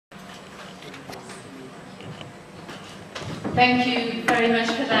Thank you very much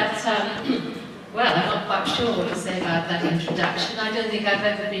for that. Well, I'm not quite sure what to say about that introduction. I don't think I've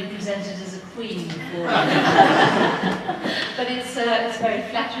ever been presented as a queen before. But it's very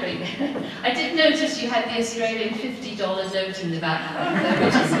flattering. I did notice you had the Australian $50 note in the background, though,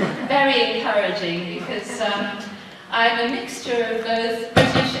 which is very encouraging because I'm a mixture of both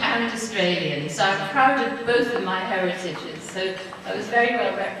British and Australian, so I'm proud of both of my heritages, so I was very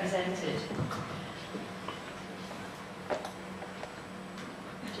well represented.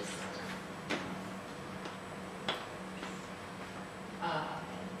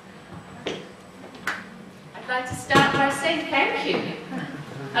 I'd like to start by saying thank you.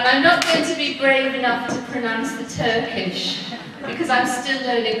 And I'm not going to be brave enough to pronounce the Turkish, because I'm still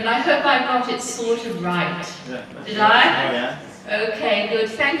learning, but I hope I got it sort of right. Did I? Oh, yeah. Okay, good.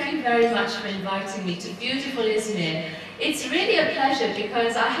 Thank you very much for inviting me to beautiful Izmir. It's really a pleasure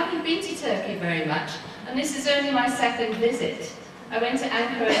because I haven't been to Turkey very much, and this is only my second visit. I went to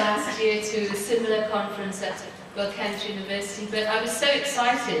Ankara last year to a similar conference at Kent University, but I was so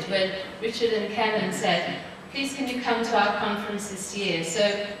excited when Richard and Kenan said, please can you come to our conference this year? So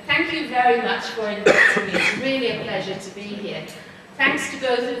thank you very much for inviting me. It's really a pleasure to be here. Thanks to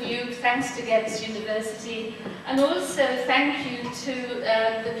both of you, thanks to Ghent University, and also thank you to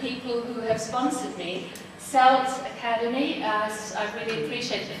the people who have sponsored me. CELT Academy, I really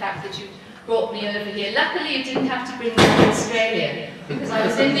appreciate the fact that you brought me over here. Luckily you didn't have to bring me to Australia, because I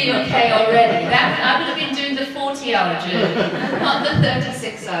was in the UK already. I would have been doing the 40-hour journey, not the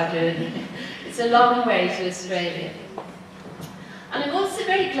 36-hour journey. It's a long way to Australia. And I'm also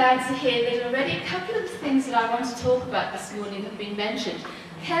very glad to hear that already a couple of the things that I want to talk about this morning have been mentioned.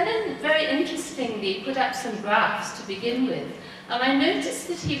 Helen, very interestingly, put up some graphs to begin with, and I noticed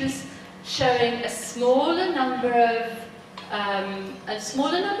that he was showing a smaller number of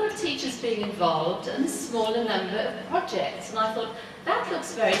teachers being involved and a smaller number of projects, and I thought, that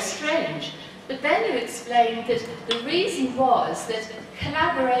looks very strange. But then you explained that the reason was that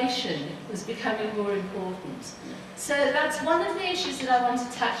collaboration was becoming more important. So that's one of the issues that I want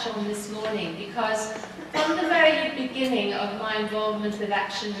to touch on this morning, because from the very beginning of my involvement with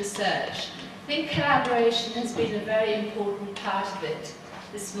action research, I think collaboration has been a very important part of it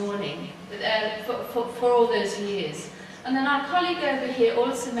this morning, for all those years. And then our colleague over here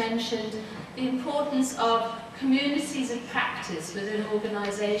also mentioned the importance of communities of practice within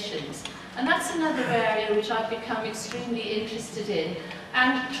organisations. And that's another area which I've become extremely interested in,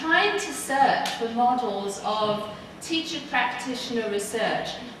 and trying to search for models of teacher-practitioner research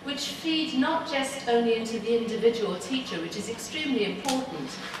which feed not just only into the individual teacher, which is extremely important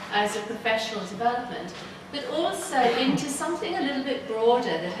as a professional development, but also into something a little bit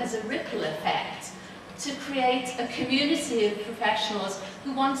broader that has a ripple effect to create a community of professionals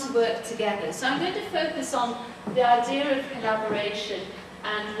who want to work together. So I'm going to focus on the idea of collaboration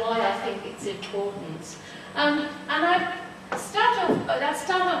and why I think it's important. And I'll start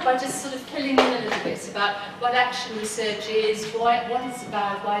off by just sort of filling in a little bit about what action research is, what it's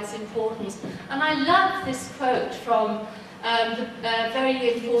about, why it's important. And I love this quote from the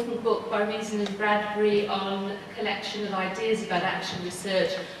very important book by Reason and Bradbury on a collection of ideas about action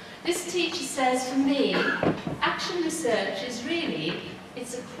research. This teacher says, for me, action research is really,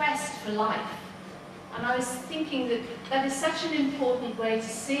 it's a quest for life. And I was thinking that that is such an important way to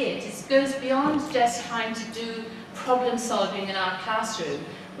see it. It goes beyond just trying to do problem solving in our classroom,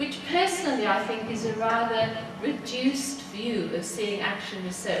 which personally I think is a rather reduced view of seeing action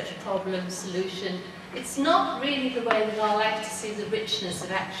research, problem, solution. It's not really the way that I like to see the richness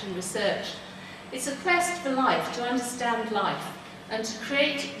of action research. It's a quest for life, to understand life, and to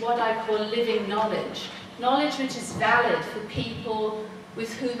create what I call living knowledge. Knowledge which is valid for people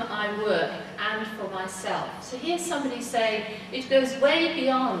with whom I work and for myself. So here's somebody saying it goes way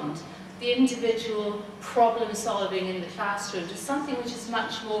beyond the individual problem solving in the classroom to something which is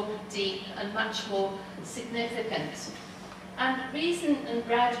much more deep and much more significant. And Reason and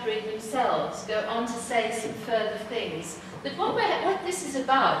Bradbury themselves go on to say some further things. But what this is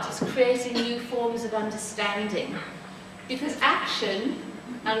about is creating new forms of understanding. Because action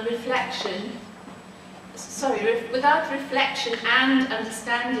and reflection, without reflection and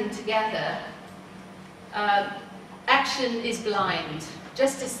understanding together, action is blind.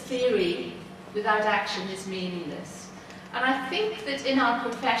 Just as theory without action is meaningless. And I think that in our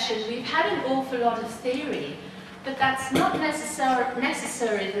profession we've had an awful lot of theory, but that's not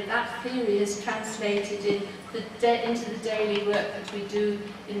necessary that theory is translated into the daily work that we do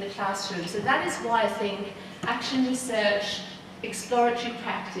in the classroom. So that is why I think action research, exploratory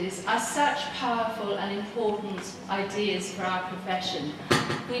practice are such powerful and important ideas for our profession.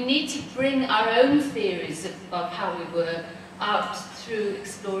 We need to bring our own theories of how we work, out through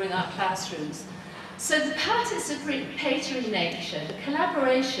exploring our classrooms. So the participatory nature, the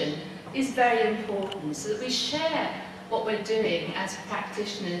collaboration, is very important, so that we share what we're doing as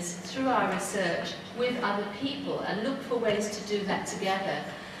practitioners through our research with other people and look for ways to do that together.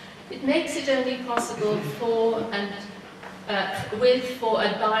 It makes it only possible for and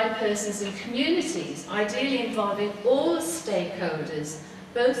by persons and communities, ideally involving all stakeholders,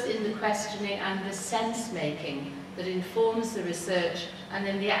 both in the questioning and the sense-making that informs the research and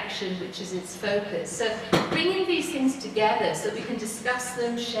then the action which is its focus. So bringing these things together so that we can discuss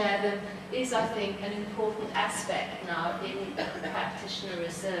them, share them, is, I think, an important aspect now in practitioner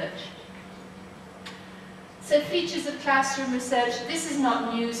research. So features of classroom research, this is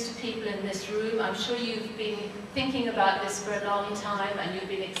not news to people in this room. I'm sure you've been thinking about this for a long time and you've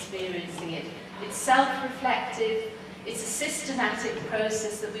been experiencing it. It's self-reflective, it's a systematic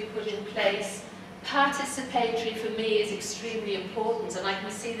process that we put in place. Participatory for me is extremely important, and I can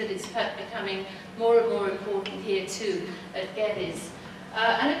see that it's becoming more and more important here too at Geddes.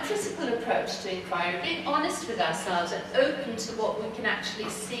 And a critical approach to inquiry, being honest with ourselves and open to what we can actually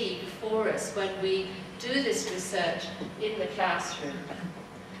see before us when we do this research in the classroom.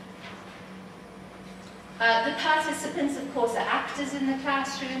 The participants, of course, are actors in the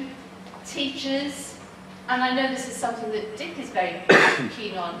classroom, teachers, and I know this is something that Dick is very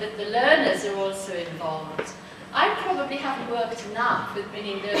keen on, that the learners are also involved. I probably haven't worked enough with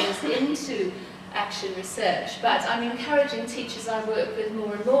bringing learners into action research, but I'm encouraging teachers I work with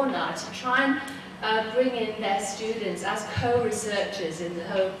more and more now to try and bring in their students as co-researchers in the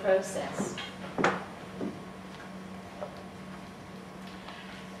whole process.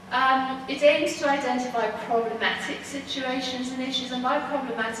 It aims to identify problematic situations and issues, and by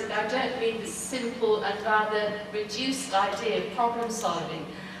problematic I don't mean the simple and rather reduced idea of problem solving.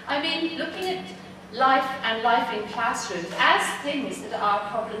 I mean looking at life and life in classrooms as things that are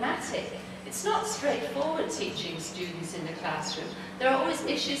problematic. It's not straightforward teaching students in the classroom. There are always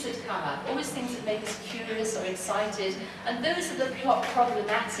issues that come up, always things that make us curious or excited, and those are the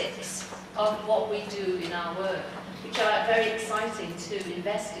problematics of what we do in our work, which are very exciting to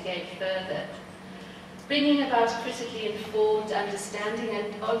investigate further. Bringing about critically informed understanding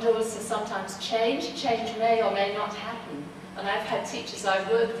and also sometimes change. Change may or may not happen. And I've had teachers I've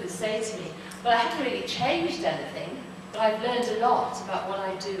worked with say to me, well, I haven't really changed anything, but I've learned a lot about what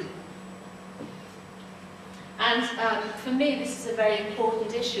I do. And for me, this is a very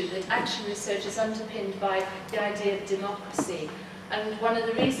important issue, that action research is underpinned by the idea of democracy. And one of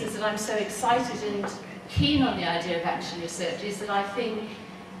the reasons that I'm so excited and keen on the idea of action research is that I think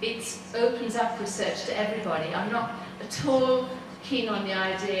it opens up research to everybody. I'm not at all keen on the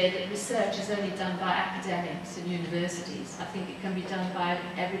idea that research is only done by academics and universities. I think it can be done by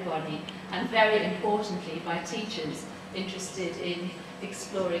everybody, and very importantly by teachers interested in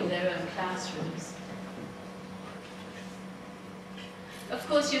exploring their own classrooms. Of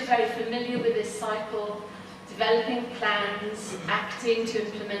course, you're very familiar with this cycle: developing plans, acting to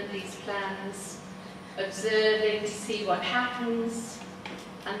implement these plans, observing to see what happens,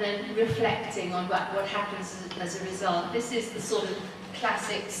 and then reflecting on what happens as a result. This is the sort of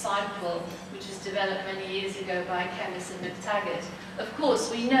classic cycle which was developed many years ago by Kemmis and McTaggart. Of course,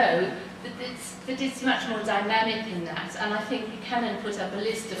 we know that it's much more dynamic than that, and I think Buchanan put up a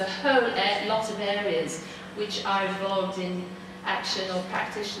list of a whole lot of areas which are involved in action or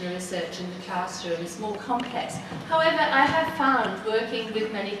practitioner research in the classroom. It's more complex. However, I have found, working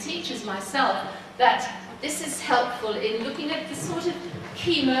with many teachers myself, that this is helpful in looking at the sort of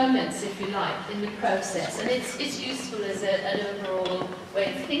key moments, if you like, in the process, and it's useful as an overall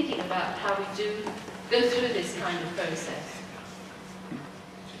way of thinking about how we do go through this kind of process.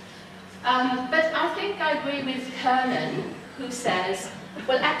 But I think I agree with Kernan, who says,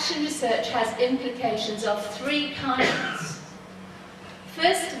 well, action research has implications of three kinds.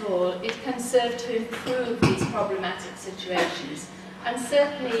 First of all, it can serve to improve these problematic situations. And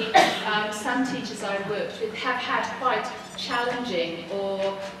certainly, some teachers I've worked with have had quite challenging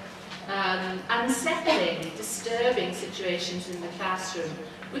or unsettling, disturbing situations in the classroom,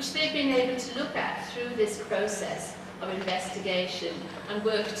 which they've been able to look at through this process of investigation and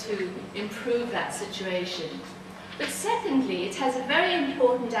work to improve that situation. But secondly, it has a very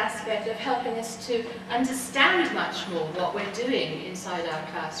important aspect of helping us to understand much more what we're doing inside our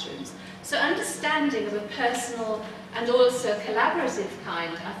classrooms. So understanding of a personal and also collaborative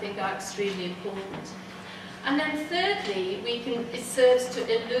kind, I think, are extremely important. And then thirdly, it serves to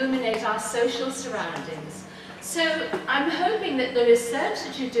illuminate our social surroundings. So I'm hoping that the research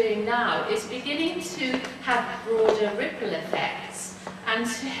that you're doing now is beginning to have broader ripple effects and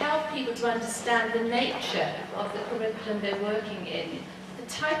to help people to understand the nature of the curriculum they're working in, the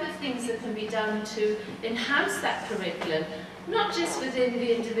type of things that can be done to enhance that curriculum, not just within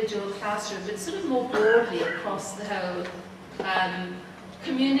the individual classroom, but sort of more broadly across the whole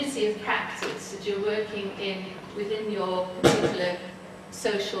community of practice that you're working in within your particular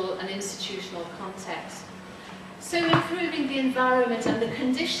social and institutional context. So improving the environment and the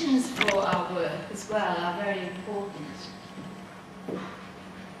conditions for our work as well are very important.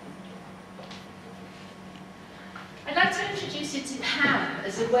 I'd like to introduce you to Pam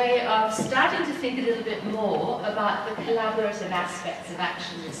as a way of starting to think a little bit more about the collaborative aspects of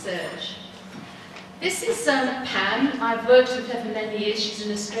action research. This is Pam. I've worked with her for many years. She's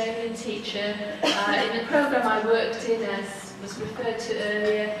an Australian teacher. In the program I worked in, as was referred to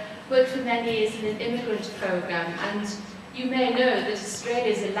earlier, worked for many years in an immigrant program, and you may know that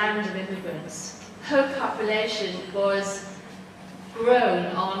Australia is a land of immigrants. Her population was grown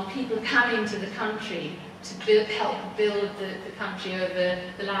on people coming to the country to help build the country over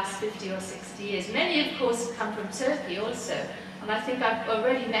the last 50 or 60 years. Many, of course, have come from Turkey also, and I think I've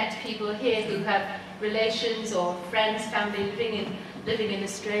already met people here who have relations or friends, family living in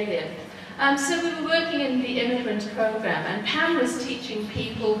Australia. So we were working in the immigrant program, and Pam was teaching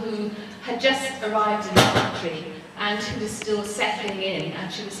people who had just arrived in the country and who were still settling in,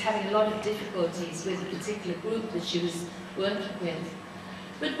 and she was having a lot of difficulties with a particular group that she was working with.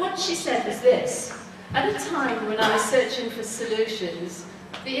 But what she said was this: at a time when I was searching for solutions,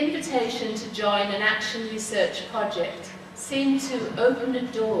 the invitation to join an action research project seemed to open a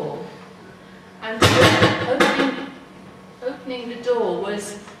door, and opening the door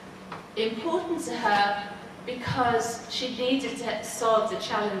was important to her because she needed to solve the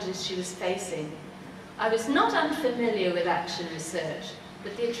challenges she was facing. I was not unfamiliar with action research,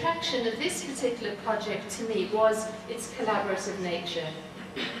 but the attraction of this particular project to me was its collaborative nature.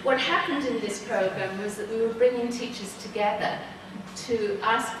 What happened in this program was that we were bringing teachers together to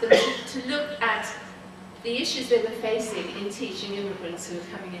ask them to look at the issues they were facing in teaching immigrants who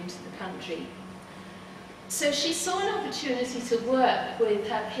were coming into the country. So she saw an opportunity to work with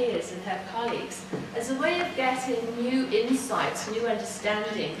her peers and her colleagues as a way of getting new insights, new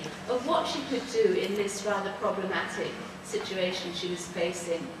understanding of what she could do in this rather problematic situation she was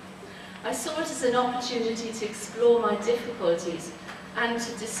facing. I saw it as an opportunity to explore my difficulties and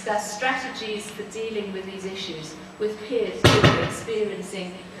to discuss strategies for dealing with these issues with peers who were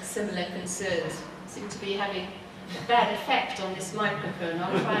experiencing similar concerns. Seem to be having a bad effect on this microphone.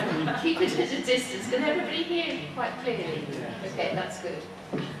 I'll try and keep it at a distance. Can everybody hear quite clearly? Okay, that's good.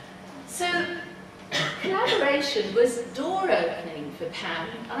 So, collaboration was door opening for Pam,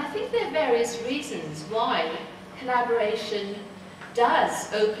 and I think there are various reasons why collaboration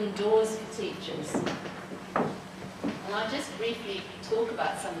does open doors for teachers. And I'll just briefly talk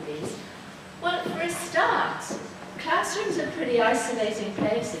about some of these. Well, for a start, classrooms are pretty isolating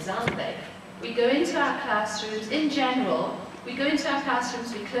places, aren't they? We go into our classrooms, in general, we go into our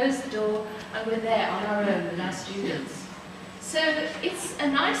classrooms, we close the door, and we're there on our own with our students. So it's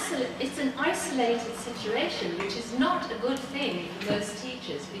an isolated situation, which is not a good thing for most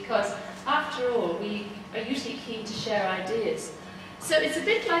teachers, because after all, we are usually keen to share ideas. So it's a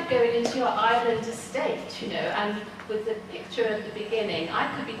bit like going into your island estate, you know, and with the picture at the beginning, I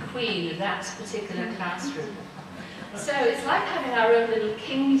could be queen of that particular classroom. So it's like having our own little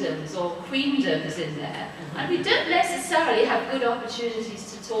kingdoms or queendoms in there, and we don't necessarily have good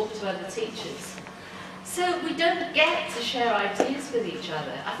opportunities to talk to other teachers. So we don't get to share ideas with each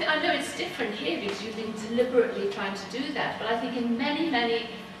other. I know it's different here because you've been deliberately trying to do that, but I think in many, many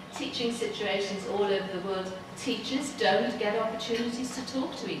teaching situations all over the world, teachers don't get opportunities to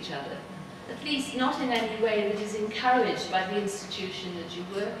talk to each other. At least not in any way that is encouraged by the institution that you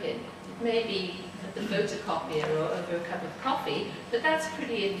work in. It may be at the photocopier or over a cup of coffee, but that's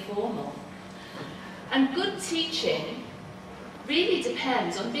pretty informal. And good teaching really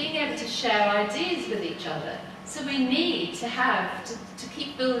depends on being able to share ideas with each other. So we need to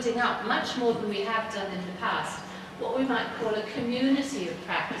keep building up much more than we have done in the past, what we might call a community of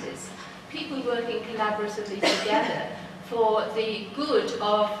practice. People working collaboratively together for the good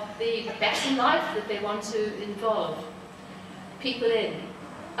of the better life that they want to involve people in.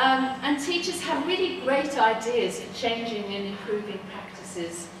 And teachers have really great ideas for changing and improving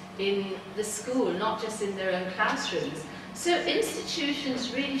practices in the school, not just in their own classrooms. So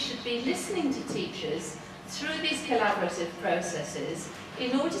institutions really should be listening to teachers through these collaborative processes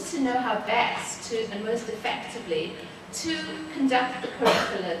in order to know how best to, and most effectively, to conduct the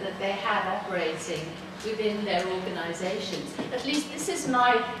curricula that they have operating within their organisations. At least this is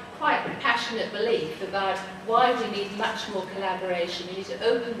my quite passionate belief about why we need much more collaboration. We need to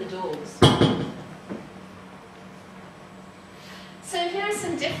open the doors. So here are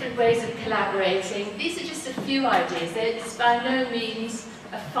some different ways of collaborating. These are just a few ideas. It's by no means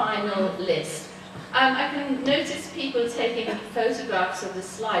a final list. I can notice people taking photographs of the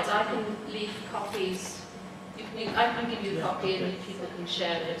slides. I can leave copies. I can give you a copy and people can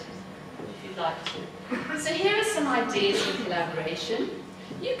share it if you'd like to. So here are some ideas for collaboration.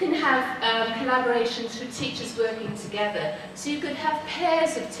 You can have collaboration through teachers working together. So you could have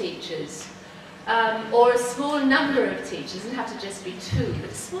pairs of teachers, or a small number of teachers. It doesn't have to just be two,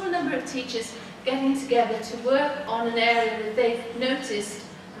 but a small number of teachers getting together to work on an area that they've noticed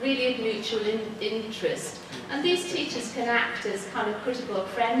really of mutual interest. And these teachers can act as kind of critical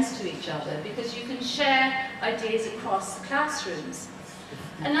friends to each other because you can share ideas across the classrooms.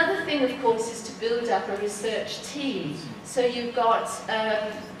 Another thing, of course, is to build up a research team. So you've got,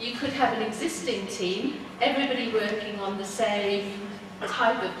 you could have an existing team, everybody working on the same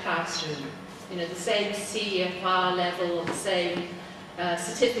type of classroom, you know, the same CFR level, or the same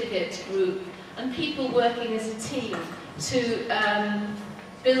certificate group, and people working as a team to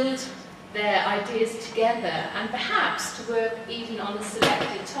build their ideas together and perhaps to work even on a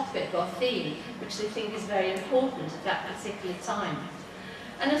selected topic or theme which they think is very important at that particular time.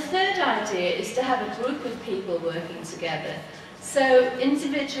 And a third idea is to have a group of people working together. So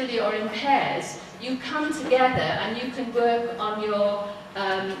individually or in pairs, you come together and you can work on your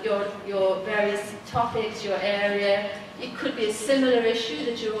various topics, your area. It could be a similar issue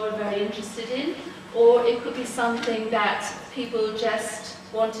that you're all very interested in, or it could be something that people just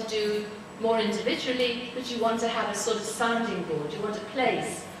want to do more individually, but you want to have a sort of sounding board. You want a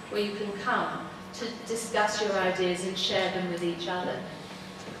place where you can come to discuss your ideas and share them with each other.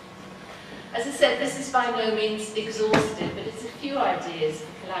 As I said, this is by no means exhaustive, but it's a few ideas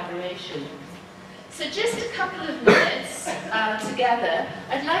for collaboration. So just a couple of minutes together,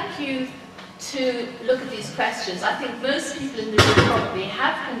 I'd like you to look at these questions. I think most people in the room probably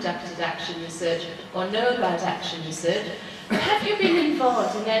have conducted action research or know about action research. But have you been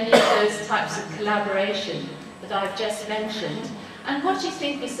involved in any of those types of collaboration that I've just mentioned? And what do you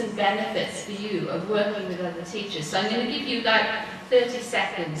think were some benefits for you of working with other teachers? So I'm going to give you like 30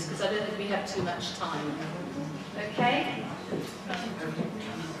 seconds because I don't think we have too much time. Okay?